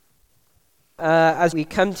as we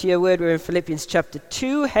come to your word, we're in Philippians chapter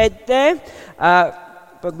 2. Head there.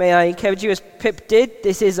 But may I encourage you, as Pip did,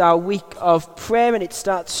 this is our week of prayer, and it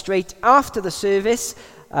starts straight after the service.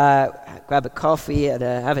 Grab a coffee and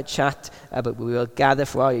have a chat, but we will gather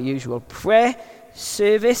for our usual prayer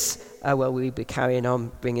service, where we'll be carrying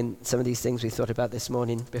on bringing some of these things we thought about this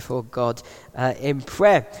morning before God in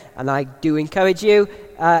prayer. And I do encourage you,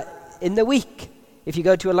 in the week, if you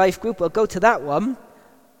go to a life group, well, go to that one,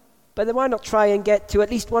 but then why not try and get to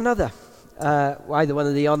at least one other? Either one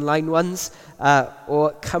of the online ones,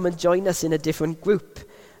 or come and join us in a different group.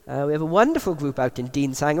 We have a wonderful group out in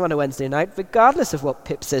Deanshanger on a Wednesday night, regardless of what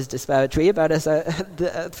Pip says disparatory about us,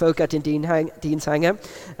 the folk out in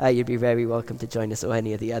Deanshanger. You'd be very welcome to join us or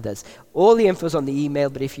any of the others. All the info's on the email,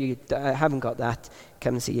 but if you haven't got that,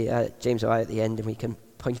 come and see James or I at the end and we can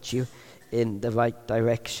point you in the right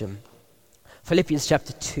direction. Philippians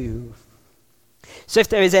chapter 2. So if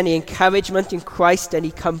there is any encouragement in Christ,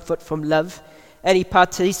 any comfort from love, any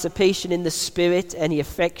participation in the Spirit, any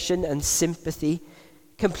affection and sympathy,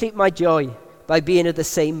 complete my joy by being of the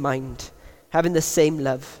same mind, having the same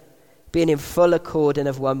love, being in full accord and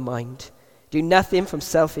of one mind. Do nothing from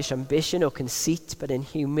selfish ambition or conceit, but in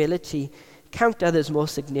humility count others more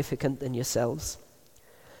significant than yourselves.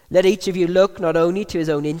 Let each of you look not only to his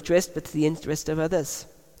own interest, but to the interest of others.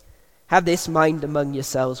 Have this mind among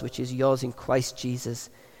yourselves, which is yours in Christ Jesus,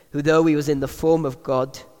 who though he was in the form of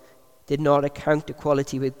God, did not account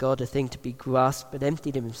equality with God a thing to be grasped, but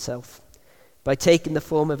emptied himself, by taking the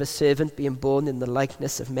form of a servant, being born in the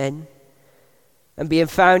likeness of men. And being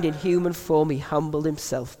found in human form, he humbled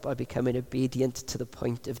himself by becoming obedient to the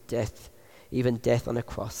point of death, even death on a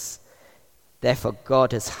cross. Therefore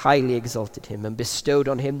God has highly exalted him and bestowed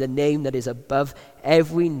on him the name that is above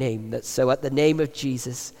every name, that so at the name of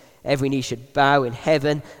Jesus every knee should bow in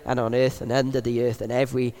heaven and on earth and under the earth, and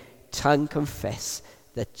every tongue confess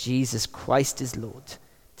that Jesus Christ is Lord,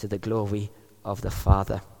 to the glory of the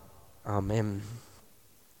Father. Amen.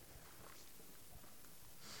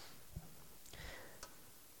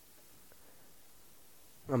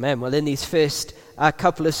 Amen. Well, in these first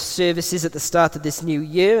couple of services at the start of this new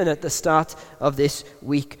year and at the start of this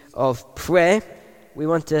week of prayer, we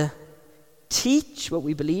want to teach what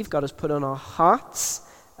we believe God has put on our hearts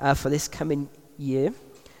for this coming year,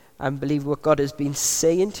 and believe what God has been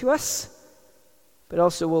saying to us, but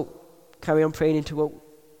also we'll carry on praying into what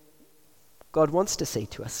God wants to say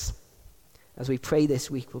to us. As we pray this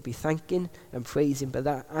week, we'll be thanking and praising, but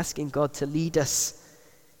asking God to lead us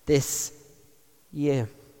this year.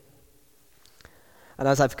 And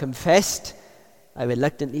as I've confessed, I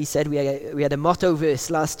reluctantly said we had a motto verse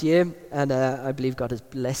last year, and I believe God has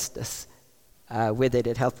blessed us with it.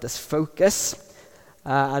 It helped us focus.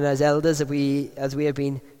 And as elders, as we have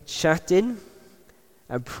been chatting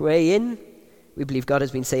and praying, we believe God has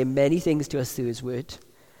been saying many things to us through his word.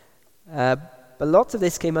 But lots of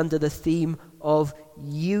this came under the theme of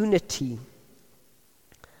unity.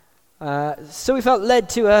 So we felt led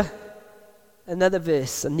to another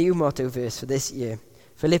verse, a new motto verse for this year.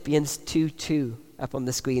 Philippians 2:2, up on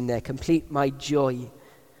the screen there. Complete my joy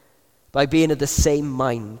by being of the same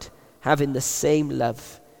mind, having the same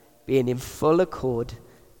love, being in full accord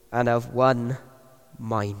and of one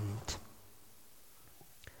mind.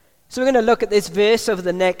 So we're going to look at this verse over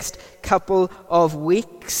the next couple of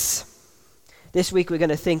weeks. This week we're going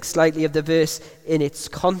to think slightly of the verse in its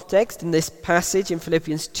context in this passage in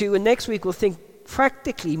Philippians 2, and next week we'll think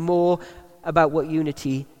practically more about what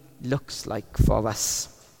unity looks like for us.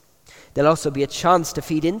 There'll also be a chance to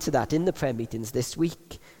feed into that in the prayer meetings this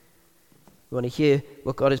week. We want to hear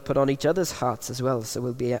what God has put on each other's hearts as well, so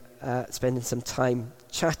we'll be spending some time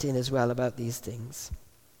chatting as well about these things.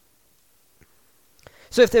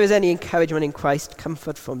 So if there is any encouragement in Christ,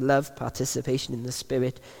 comfort from love, participation in the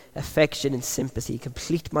Spirit, affection and sympathy,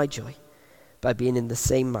 complete my joy by being in the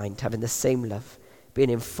same mind, having the same love, being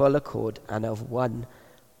in full accord and of one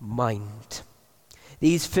mind.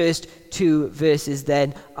 These first two verses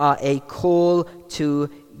then are a call to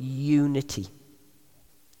unity.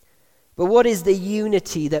 But what is the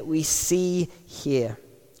unity that we see here?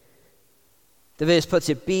 The verse puts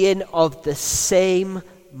it, being of the same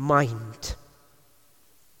mind.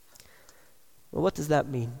 Well, what does that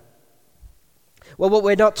mean? Well, what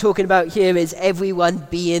we're not talking about here is everyone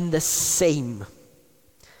being the same.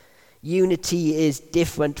 Unity is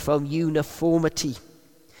different from uniformity.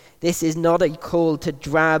 This is not a call to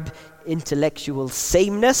drab intellectual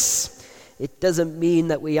sameness. It doesn't mean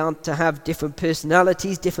that we aren't to have different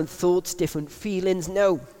personalities, different thoughts, different feelings.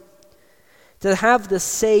 No. To have the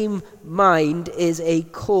same mind is a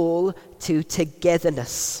call to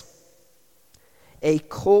togetherness. a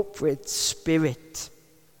corporate spirit,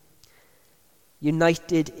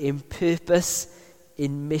 united in purpose,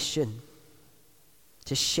 in mission,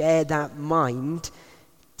 to share that mind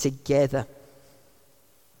together.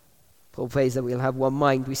 Paul prays that we'll have one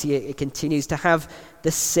mind. We see it continues to have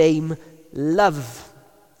the same love.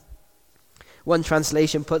 One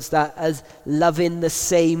translation puts that as loving the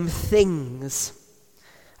same things.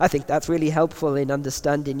 I think that's really helpful in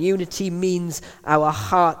understanding. Unity means our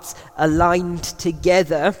hearts aligned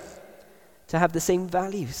together to have the same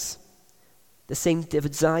values, the same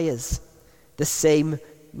desires, the same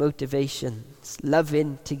motivations,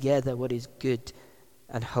 loving together what is good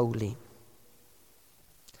and holy.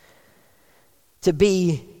 To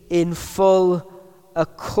be in full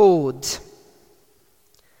accord.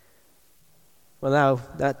 Well, now,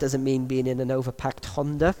 that doesn't mean being in an overpacked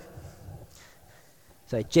Honda.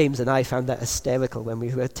 So James and I found that hysterical when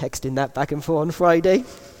we were texting that back and forth on Friday.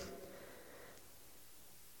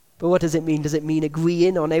 But what does it mean? Does it mean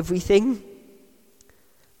agreeing on everything?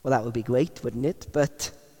 Well, that would be great, wouldn't it?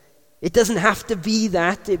 But it doesn't have to be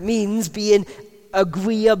that. It means being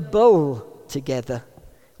agreeable together,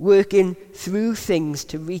 working through things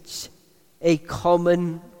to reach a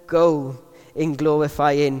common goal in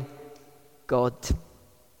glorifying God.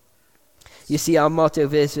 You see, our motto,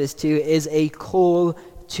 verse 2, is a call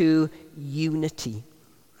to unity.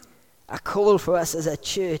 A call for us as a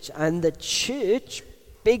church, and the church,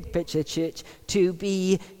 big picture church, to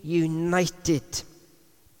be united.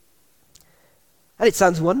 And it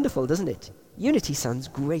sounds wonderful, doesn't it? Unity sounds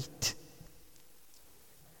great.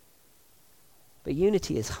 But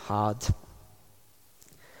unity is hard.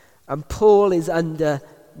 And Paul is under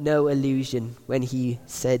no illusion when he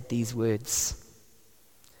said these words.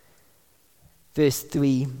 Verse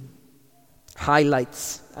 3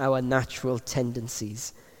 highlights our natural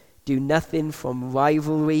tendencies. Do nothing from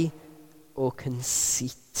rivalry or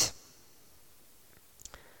conceit.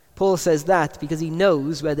 Paul says that because he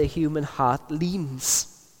knows where the human heart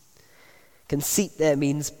leans. Conceit there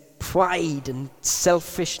means pride and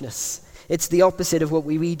selfishness. It's the opposite of what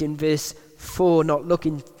we read in verse 4, not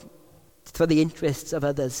looking for the interests of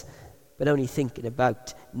others, but only thinking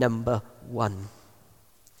about number one.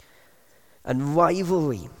 And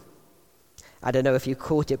rivalry. I don't know if you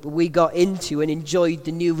caught it, but we got into and enjoyed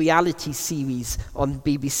the new reality series on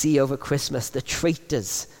BBC over Christmas, The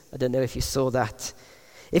Traitors. I don't know if you saw that.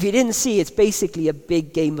 If you didn't see, it's basically a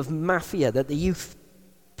big game of mafia that the youth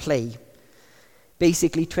play.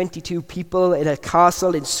 Basically 22 people in a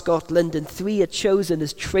castle in Scotland, and 3 are chosen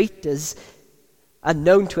as traitors,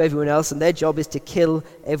 unknown to everyone else, and their job is to kill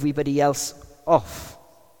everybody else off.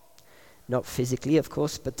 Not physically, of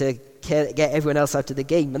course, but to get everyone else out of the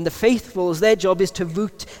game. And the faithfuls, their job is to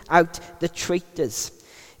root out the traitors.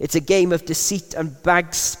 It's a game of deceit and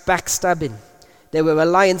backstabbing. There were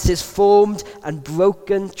alliances formed and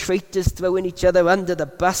broken, traitors throwing each other under the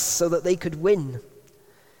bus so that they could win.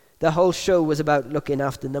 The whole show was about looking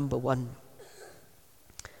after number one.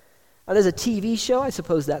 And as a TV show, I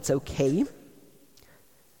suppose that's okay.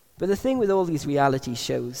 But the thing with all these reality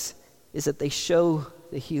shows is that they show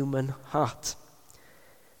the human heart.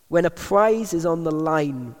 When a prize is on the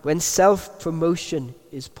line, when self-promotion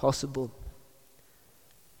is possible,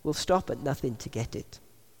 we'll stop at nothing to get it.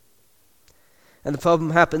 And the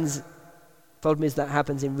problem is that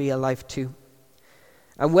happens in real life too.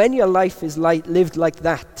 And when your life is lived like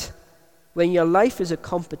that, when your life is a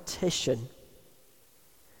competition,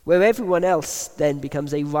 where everyone else then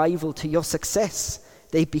becomes a rival to your success,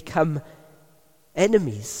 they become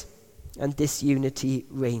enemies, and disunity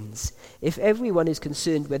reigns. If everyone is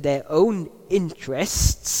concerned with their own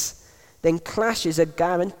interests, then clashes are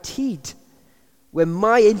guaranteed. When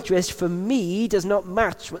my interest for me does not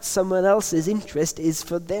match what someone else's interest is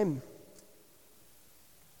for them.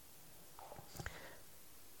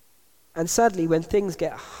 And sadly, when things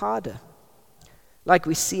get harder, like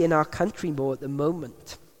we see in our country more at the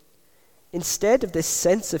moment, instead of this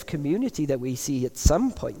sense of community that we see at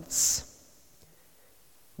some points,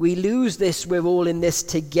 we lose this we're all in this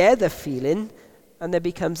together feeling, and there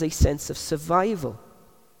becomes a sense of survival.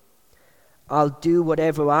 I'll do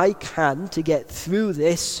whatever I can to get through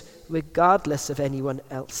this regardless of anyone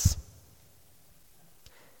else.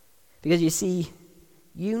 Because you see,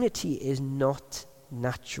 unity is not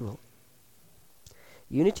natural.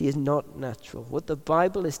 Unity is not natural. What the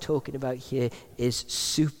Bible is talking about here is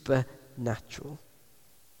supernatural.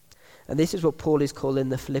 And this is what Paul is calling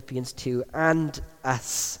the Philippians to, and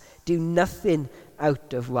us. Do nothing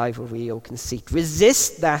out of rivalry or conceit.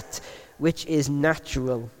 Resist that which is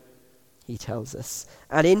natural, he tells us.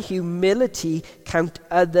 And in humility, count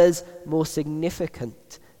others more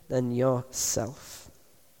significant than yourself.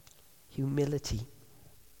 Humility.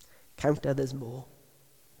 Count others more.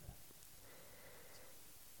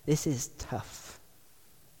 This is tough.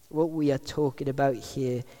 What we are talking about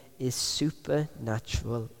here is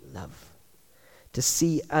supernatural love. To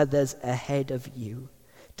see others ahead of you.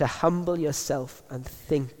 To humble yourself and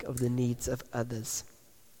think of the needs of others.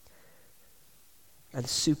 And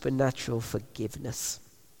supernatural forgiveness.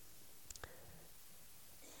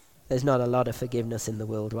 There's not a lot of forgiveness in the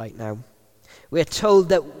world right now. We're told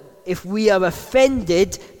that if we are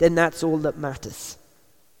offended, then that's all that matters.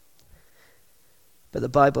 But the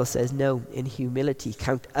Bible says no, in humility,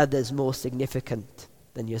 count others more significant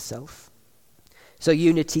than yourself. So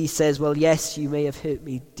unity says, well, yes, you may have hurt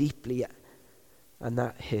me deeply, and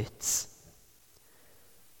that hurts.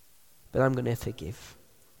 But I'm going to forgive.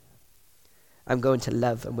 I'm going to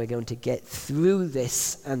love, and we're going to get through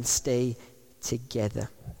this and stay together.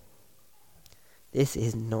 This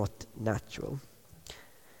is not natural.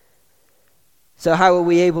 So how are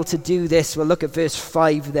we able to do this? Well, look at verse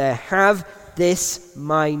 5 there. Have this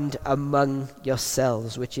mind among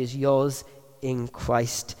yourselves, which is yours in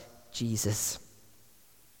Christ Jesus.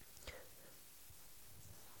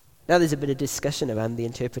 Now there's a bit of discussion around the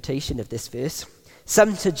interpretation of this verse.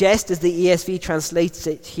 Some suggest, as the ESV translates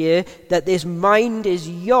it here, that this mind is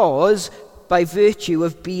yours by virtue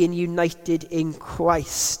of being united in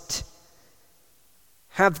Christ.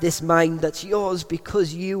 Have this mind that's yours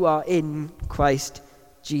because you are in Christ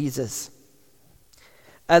Jesus.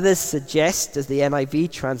 Others suggest, as the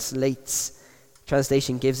NIV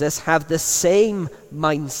translation gives us, have the same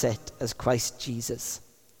mindset as Christ Jesus.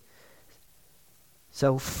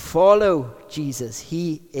 So follow Jesus.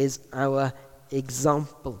 He is our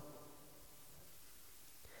example.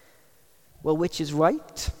 Well, which is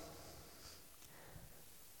right?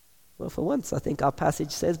 Well, for once, I think our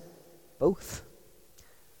passage says both.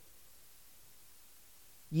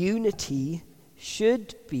 Unity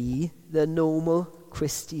should be the normal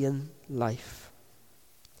Christian life.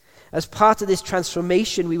 As part of this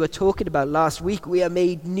transformation we were talking about last week, we are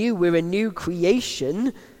made new. We're a new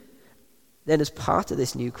creation. Then as part of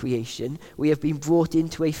this new creation, we have been brought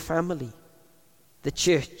into a family, the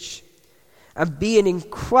church. And being in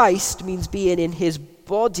Christ means being in his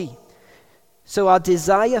body. So our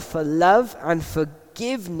desire for love and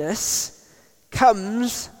forgiveness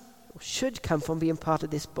should come from being part of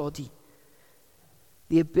this body.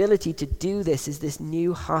 The ability to do this is this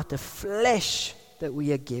new heart of flesh that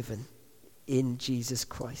we are given in Jesus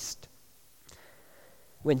Christ.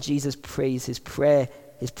 When Jesus prays his prayer,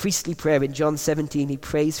 his priestly prayer in John 17, he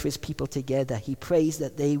prays for his people together. He prays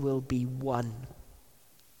that they will be one.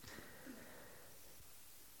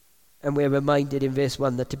 And we're reminded in verse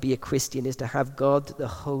 1 that to be a Christian is to have God, the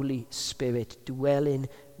Holy Spirit, dwelling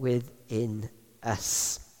within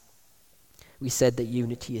us. We said that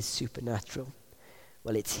unity is supernatural.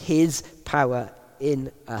 Well, it's his power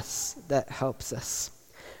in us that helps us.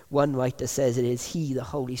 One writer says it is he, the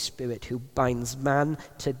Holy Spirit, who binds man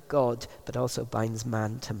to God, but also binds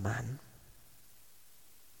man to man.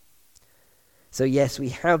 So yes, we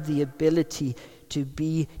have the ability to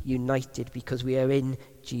be united because we are in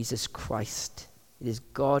Jesus Christ. It is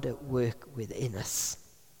God at work within us.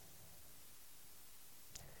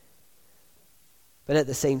 But at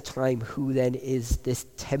the same time, who then is this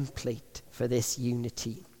template for this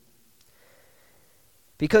unity?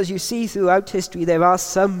 Because you see, throughout history, there are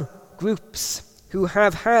some groups who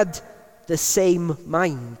have had the same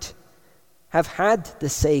mind, have had the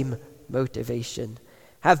same motivation,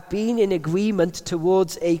 have been in agreement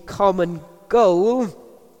towards a common goal,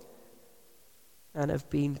 and have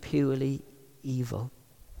been purely evil.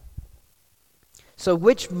 So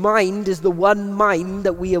which mind is the one mind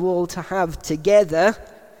that we are all to have together?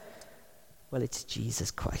 Well, it's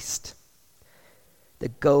Jesus Christ. The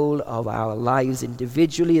goal of our lives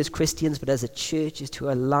individually as Christians, but as a church, is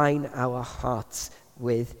to align our hearts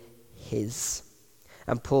with his.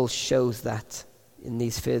 And Paul shows that in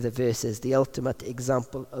these further verses, the ultimate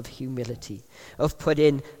example of humility, of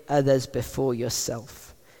putting others before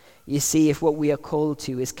yourself. You see, if what we are called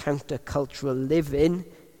to is countercultural living,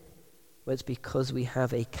 well, it's because we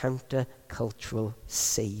have a countercultural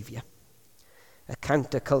Savior. A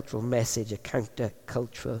countercultural message, a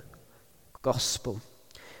countercultural gospel.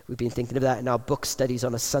 We've been thinking of that in our book studies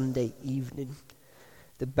on a Sunday evening.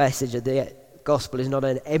 The message of the gospel is not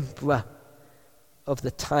an emperor of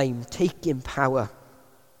the time taking power,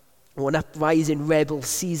 or an uprising rebel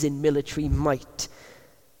seizing military might.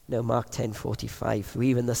 No, Mark 10:45, for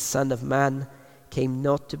even the Son of Man came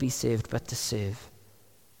not to be served, but to serve,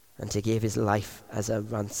 and to give his life as a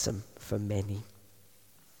ransom for many.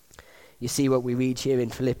 You see, what we read here in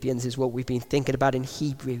Philippians is what we've been thinking about in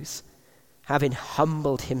Hebrews. having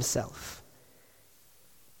humbled himself,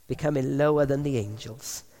 becoming lower than the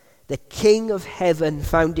angels. The King of heaven,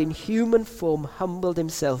 found in human form, humbled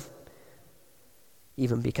himself,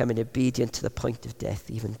 even becoming obedient to the point of death,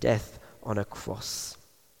 even death on a cross.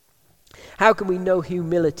 How can we know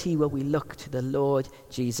humility? Well, we look to the Lord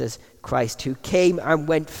Jesus Christ, who came and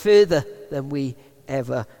went further than we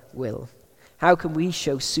ever will. How can we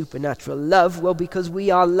show supernatural love? Well, because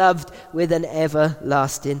we are loved with an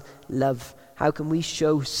everlasting love. How can we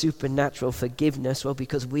show supernatural forgiveness? Well,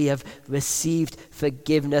 because we have received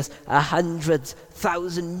forgiveness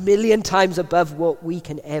 100,000 million times above what we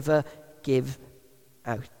can ever give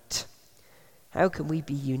out. How can we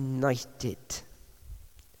be united?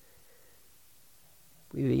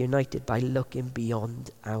 We were united by looking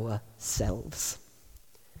beyond ourselves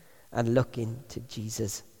and looking to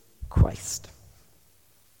Jesus Christ.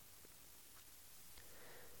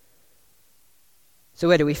 So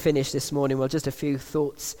where do we finish this morning? Well, just a few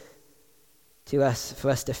thoughts for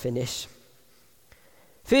us to finish.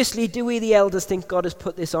 Firstly, do we, the elders, think God has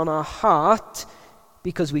put this on our heart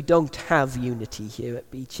because we don't have unity here at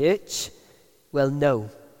B Church? Well, no.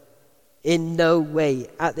 In no way.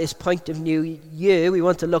 At this point of new year, we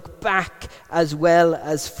want to look back as well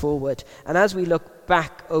as forward. And as we look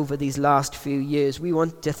back over these last few years, we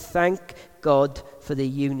want to thank God for the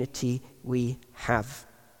unity we have.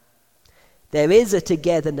 There is a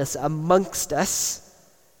togetherness amongst us,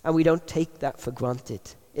 and we don't take that for granted.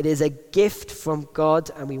 It is a gift from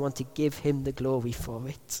God, and we want to give him the glory for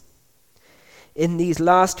it. In these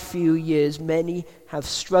last few years, many have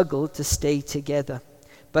struggled to stay together,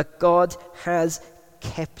 but God has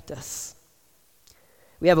kept us.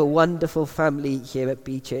 We have a wonderful family here at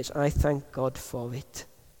B Church. I thank God for it.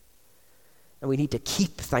 And we need to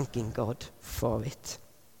keep thanking God for it.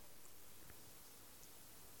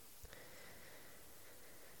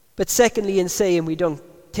 But secondly, in saying we don't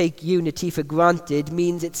take unity for granted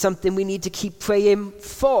means it's something we need to keep praying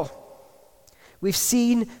for. We've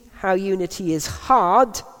seen how unity is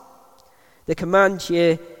hard. The command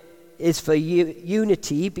here is for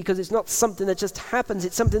unity because it's not something that just happens.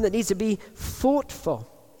 It's something that needs to be fought for.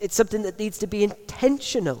 It's something that needs to be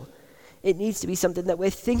intentional. It needs to be something that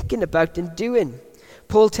we're thinking about and doing.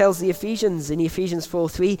 Paul tells the Ephesians in Ephesians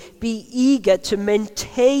 4:3, be eager to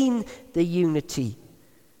maintain the unity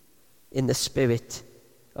in the spirit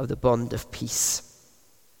of the bond of peace.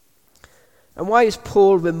 And why is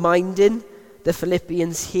Paul reminding the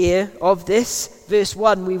Philippians here of this? Verse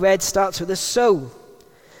 1 we read starts with a so.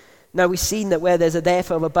 Now we've seen that where there's a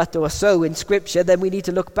therefore, a but, or a so in Scripture, then we need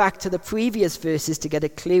to look back to the previous verses to get a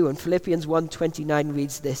clue. And Philippians 1:29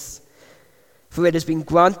 reads this. For it has been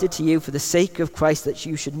granted to you for the sake of Christ that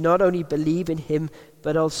you should not only believe in him,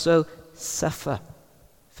 but also suffer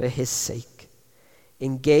for his sake.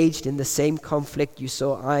 Engaged in the same conflict you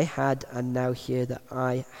saw I had and now hear that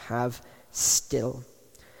I have still.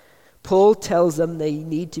 Paul tells them they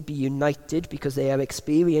need to be united because they are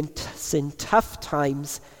experiencing tough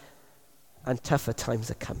times and tougher times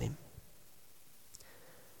are coming.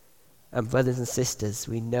 And brothers and sisters,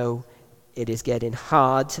 we know it is getting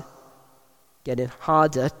harder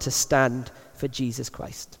to stand for Jesus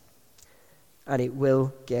Christ. And it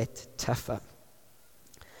will get tougher.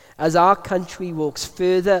 As our country walks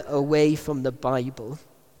further away from the Bible,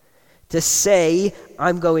 to say,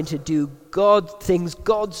 I'm going to do things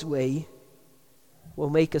God's way, will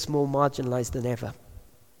make us more marginalized than ever.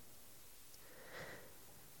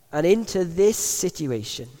 And into this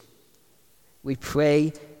situation, we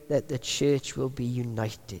pray that the church will be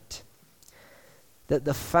united, that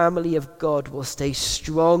the family of God will stay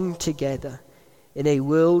strong together in a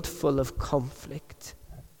world full of conflict,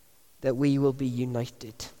 that we will be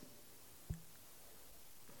united.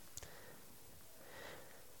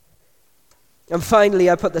 And finally,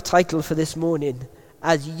 I put the title for this morning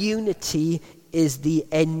as Unity is the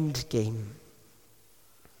End Game.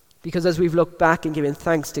 Because as we've looked back and given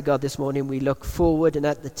thanks to God this morning, we look forward, and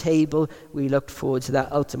at the table, we look forward to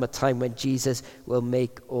that ultimate time when Jesus will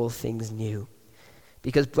make all things new.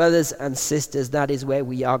 Because brothers and sisters, that is where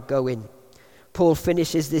we are going. Paul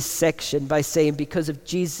finishes this section by saying, because of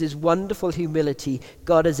Jesus' wonderful humility,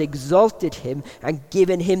 God has exalted him and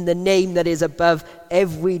given him the name that is above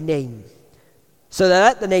every name. So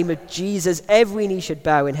that at the name of Jesus, every knee should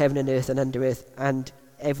bow in heaven and earth and under earth, and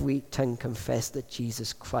every tongue confess that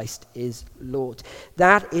Jesus Christ is Lord.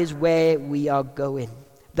 That is where we are going.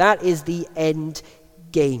 That is the end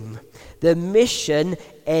game. The mission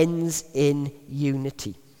ends in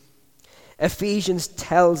unity. Ephesians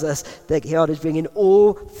tells us that God is bringing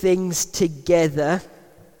all things together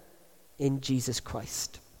in Jesus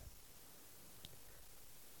Christ.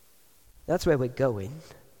 That's where we're going.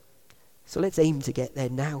 So let's aim to get there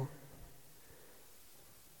now.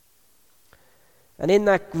 And in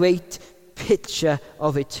that great picture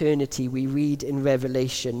of eternity, we read in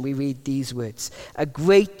Revelation, we read these words: a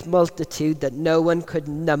great multitude that no one could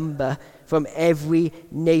number, from every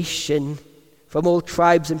nation, from all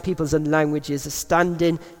tribes and peoples and languages, are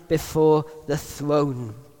standing before the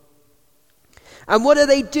throne. And what are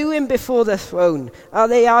they doing before the throne? Are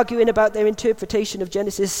they arguing about their interpretation of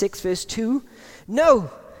Genesis 6 verse 2?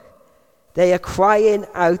 No. They are crying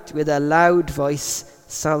out with a loud voice,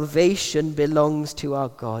 salvation belongs to our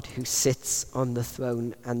God who sits on the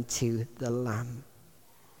throne and to the Lamb.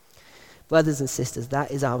 Brothers and sisters,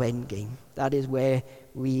 that is our end game. That is where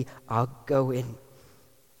we are going.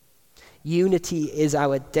 Unity is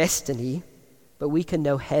our destiny, but we can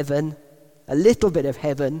know heaven, a little bit of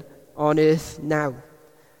heaven, on earth now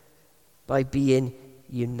by being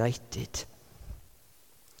united.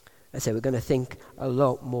 And so we're going to think a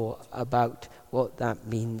lot more about what that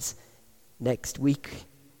means next week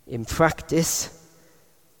in practice.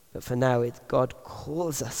 But for now, God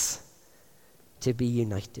calls us to be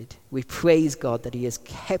united. We praise God that he has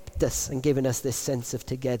kept us and given us this sense of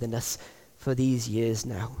togetherness for these years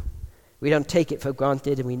now. We don't take it for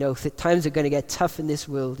granted, and we know that times are going to get tough in this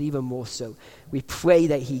world, even more so. We pray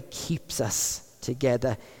that he keeps us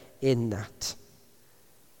together in that.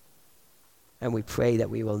 And we pray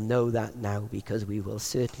that we will know that now, because we will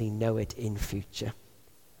certainly know it in future.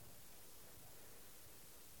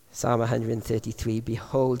 Psalm 133,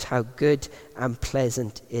 behold how good and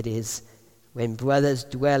pleasant it is when brothers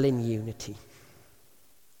dwell in unity.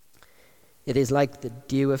 It is like the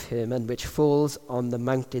dew of Hermon, which falls on the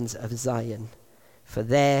mountains of Zion. For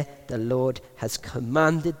there the Lord has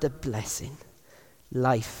commanded the blessing,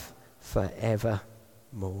 life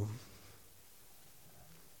forevermore.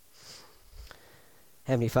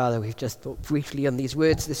 Heavenly Father, we've just thought briefly on these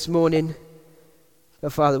words this morning.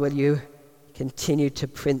 But Father, will you continue to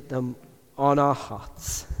print them on our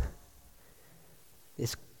hearts?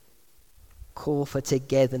 This call for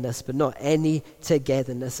togetherness, but not any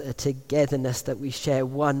togetherness, a togetherness that we share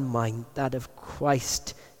one mind, that of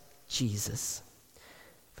Christ Jesus.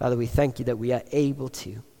 Father, we thank you that we are able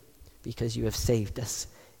to, because you have saved us,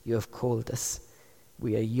 you have called us,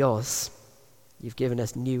 we are yours, you've given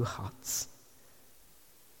us new hearts.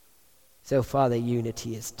 So Father,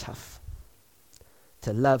 unity is tough.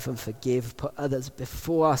 To love and forgive, put others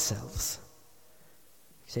before ourselves.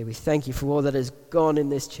 So we thank you for all that has gone in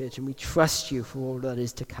this church, and we trust you for all that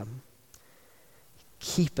is to come.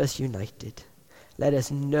 Keep us united. Let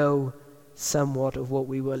us know somewhat of what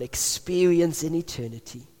we will experience in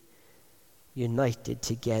eternity, united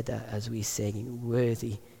together as we sing,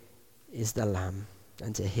 worthy is the Lamb,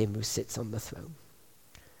 and to him who sits on the throne.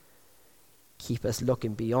 Keep us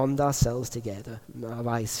looking beyond ourselves together, and our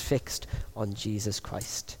eyes fixed on Jesus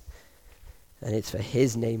Christ. And it's for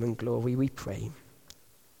his name and glory we pray.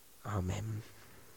 Amen.